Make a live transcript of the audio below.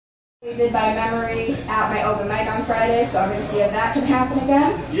We did by memory at my open mic on Friday, so I'm going to see if that can happen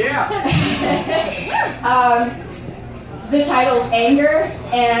again. Yeah. The title's Anger,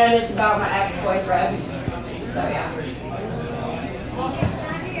 and it's about my ex-boyfriend. So yeah.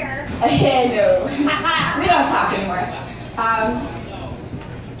 No, we don't talk anymore.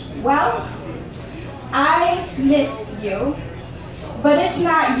 Well, I miss you, but it's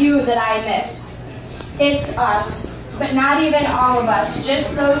not you that I miss. It's us. But not even all of us,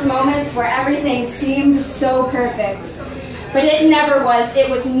 just those moments where everything seemed so perfect. But it never was.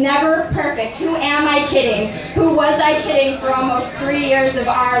 It was never perfect. Who am I kidding? Who was I kidding for almost 3 years of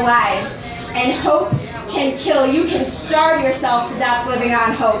our lives? And hope can kill. You can starve yourself to death living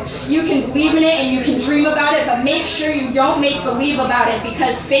on hope. You can believe in it and you can dream about it, but make sure you don't make believe about it,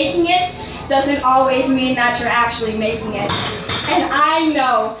 because faking it doesn't always mean that you're actually making it. And I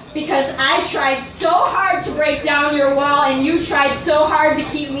know, because I tried so hard to break down your wall and you tried so hard to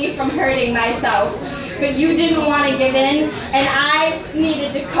keep me from hurting myself. But you didn't want to give in, and I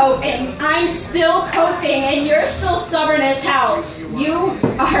needed to cope, and I'm still coping, and you're still stubborn as hell. You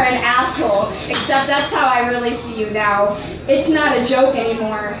are an asshole, except that's how I really see you now. It's not a joke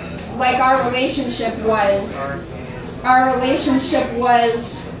anymore, like our relationship was. Our relationship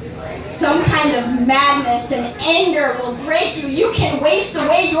was some kind of madness, and anger will break you. You can waste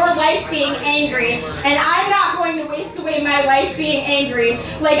away your life being angry, and I'm not going to waste away my life being angry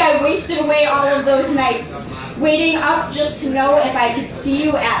like I wasted away all of those nights, waiting up just to know if I could see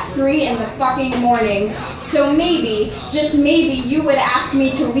you at 3 in the fucking morning. So maybe, just maybe, you would ask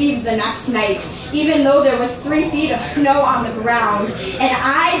me to leave the next night, even though there was 3 feet of snow on the ground, and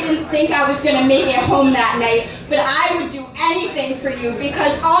I didn't think I was going to make it home that night, but I would do anything for you,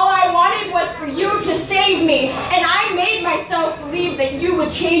 because all I wanted was for you to save me, and I made myself believe that you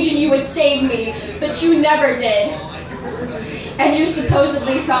would change and you would save me, but you never did. And you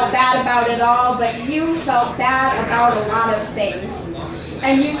supposedly felt bad about it all, but you felt bad about a lot of things.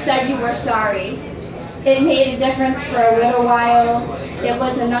 And you said you were sorry. It made a difference for a little while. It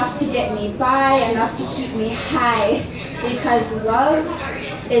was enough to get me by, enough to keep me high, because love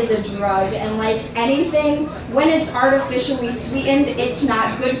is a drug, and like anything, when it's artificially sweetened, it's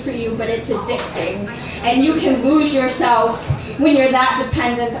not good for you, but it's addicting. And you can lose yourself when you're that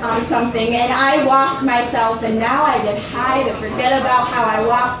dependent on something, and I lost myself, and now I get high to forget about how I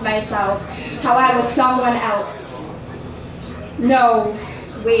lost myself, how I was someone else. No,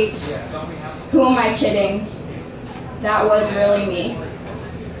 wait, who am I kidding? That was really me.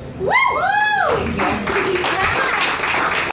 Woo! Thank you.